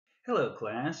Hello,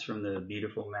 class from the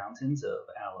beautiful mountains of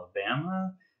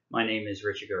Alabama. My name is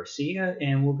Richard Garcia,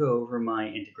 and we'll go over my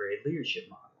integrated leadership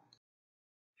model.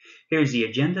 Here's the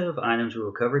agenda of items we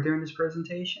will cover during this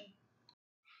presentation.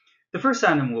 The first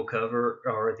item we'll cover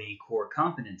are the core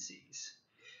competencies.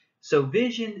 So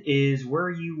vision is where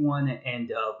you want to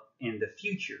end up in the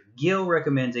future. Gill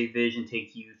recommends a vision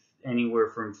take you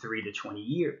anywhere from 3 to 20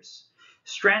 years.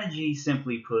 Strategy,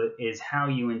 simply put, is how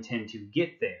you intend to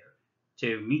get there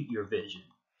to meet your vision.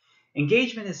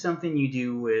 Engagement is something you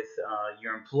do with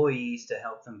your employees to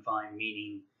help them find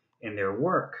meaning in their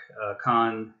work.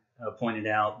 Kahn pointed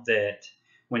out that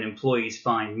when employees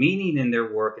find meaning in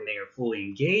their work and they are fully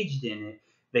engaged in it,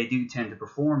 they do tend to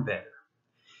perform better.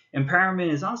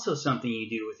 Empowerment is also something you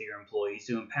do with your employees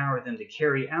to empower them to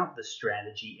carry out the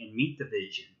strategy and meet the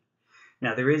vision.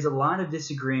 Now, there is a lot of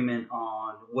disagreement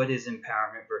on what is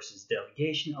empowerment versus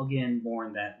delegation. Again, more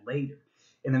on that later.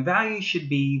 And the values should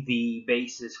be the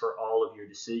basis for all of your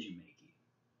decision making.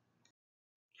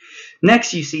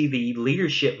 Next, you see the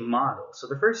leadership model. So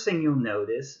the first thing you'll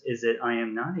notice is that I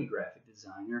am not a graphic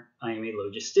designer, I am a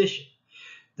logistician.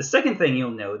 The second thing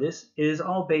you'll notice is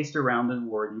all based around the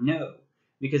word know,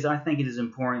 because I think it is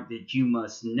important that you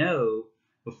must know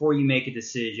before you make a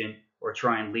decision or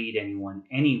try and lead anyone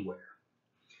anywhere.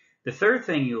 The third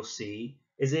thing you'll see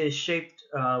is it is shaped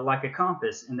like a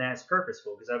compass, and that's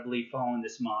purposeful because I believe following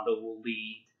this model will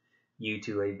lead you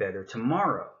to a better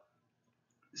tomorrow.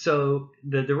 So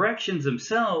the directions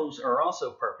themselves are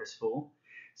also purposeful.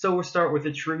 So we'll start with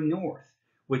the true north,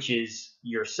 which is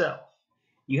yourself.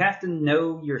 You have to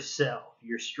know yourself,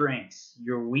 your strengths,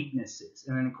 your weaknesses,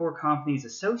 and then the core competencies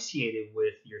associated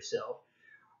with yourself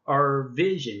are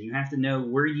vision. You have to know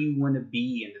where you want to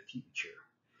be in the future.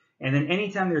 And then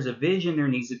anytime there's a vision, there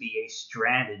needs to be a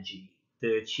strategy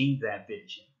to achieve that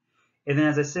vision. And then,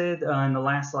 as I said in the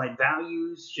last slide,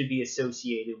 values should be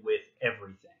associated with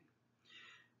everything.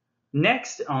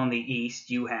 Next on the east,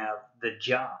 you have the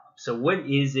job. So what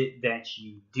is it that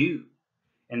you do?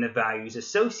 And the values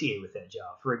associated with that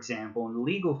job. For example, in the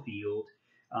legal field,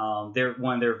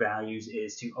 one of their values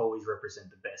is to always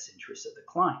represent the best interests of the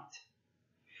client.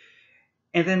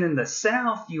 And then in the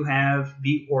South, you have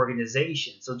the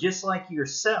organization. So just like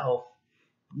yourself,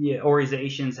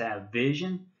 organizations have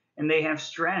vision and they have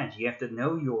strategy. You have to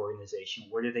know your organization.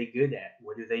 What are they good at?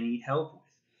 What do they need help with?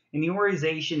 And the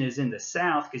organization is in the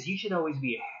South because you should always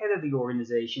be ahead of the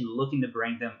organization looking to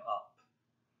bring them up.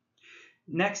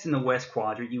 Next in the West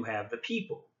Quadrant, you have the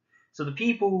people. So the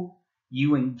people,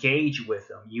 you engage with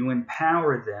them, you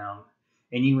empower them,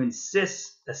 and you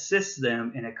assist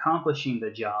them in accomplishing the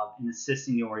job and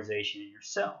assisting the organization and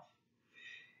yourself.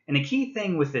 And the key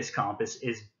thing with this compass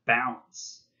is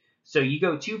balance. So you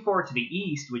go too far to the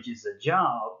east, which is the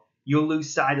job, you'll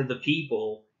lose sight of the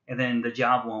people, and then the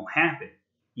job won't happen.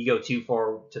 You go too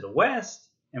far to the west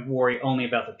and worry only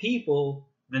about the people,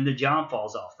 then the job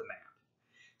falls off the map.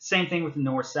 Same thing with the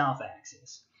north-south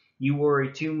axis. You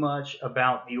worry too much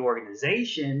about the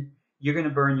organization, you're going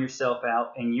to burn yourself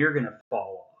out and you're going to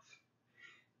fall off.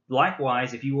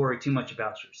 Likewise, if you worry too much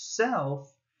about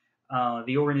yourself,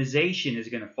 the organization is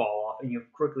going to fall off and you'll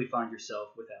quickly find yourself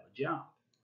without a job.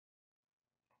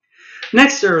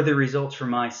 Next are the results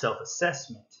from my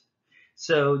self-assessment.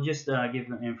 So just give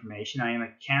them information. I am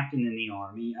a captain in the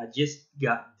Army. I just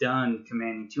got done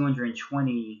commanding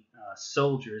 220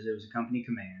 soldiers. It was a company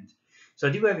command. So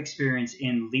I do have experience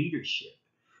in leadership.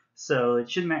 So it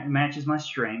should matches my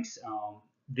strengths,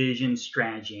 vision,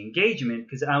 strategy, engagement,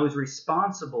 because I was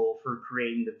responsible for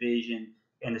creating the vision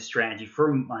and the strategy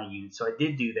for my unit. So I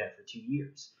did do that for 2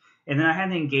 years. And then I had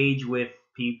to engage with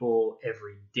people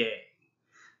every day.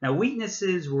 Now,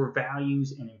 weaknesses were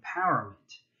values and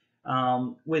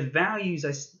empowerment. With values,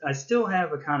 I still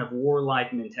have a kind of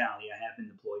warlike mentality. I have been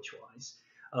deployed twice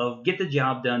of get the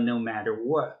job done no matter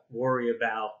what. Worry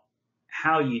about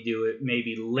how you do it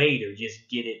maybe later. Just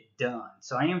get it done.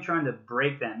 So I am trying to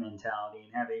break that mentality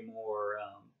and have a more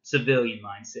civilian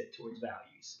mindset towards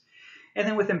values. And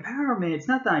then with empowerment, it's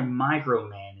not that I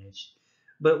micromanaged,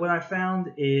 but what I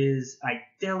found is I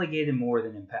delegated more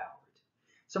than empowered.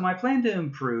 So my plan to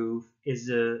improve is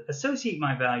to associate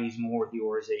my values more with the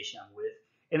organization I'm with,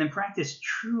 and then practice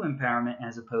true empowerment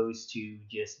as opposed to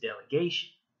just delegation.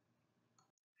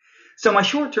 So my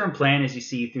short-term plan, as you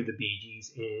see through the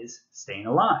BGs, is staying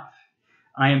alive.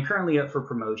 I am currently up for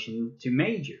promotion to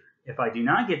major. If I do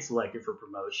not get selected for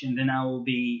promotion, then I will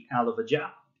be out of a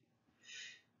job.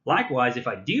 Likewise, if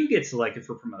I do get selected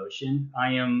for promotion,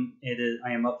 I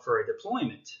am up for a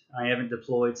deployment. I haven't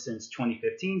deployed since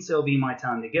 2015, so it'll be my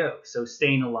time to go. So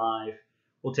staying alive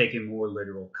will take a more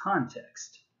literal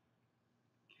context.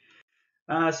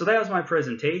 So that was my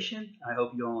presentation. I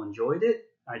hope you all enjoyed it.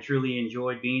 I truly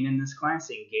enjoyed being in this class,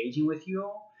 engaging with you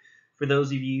all. For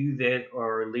those of you that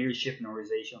are leadership and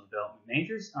organizational development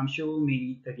majors, I'm sure we'll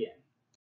meet again.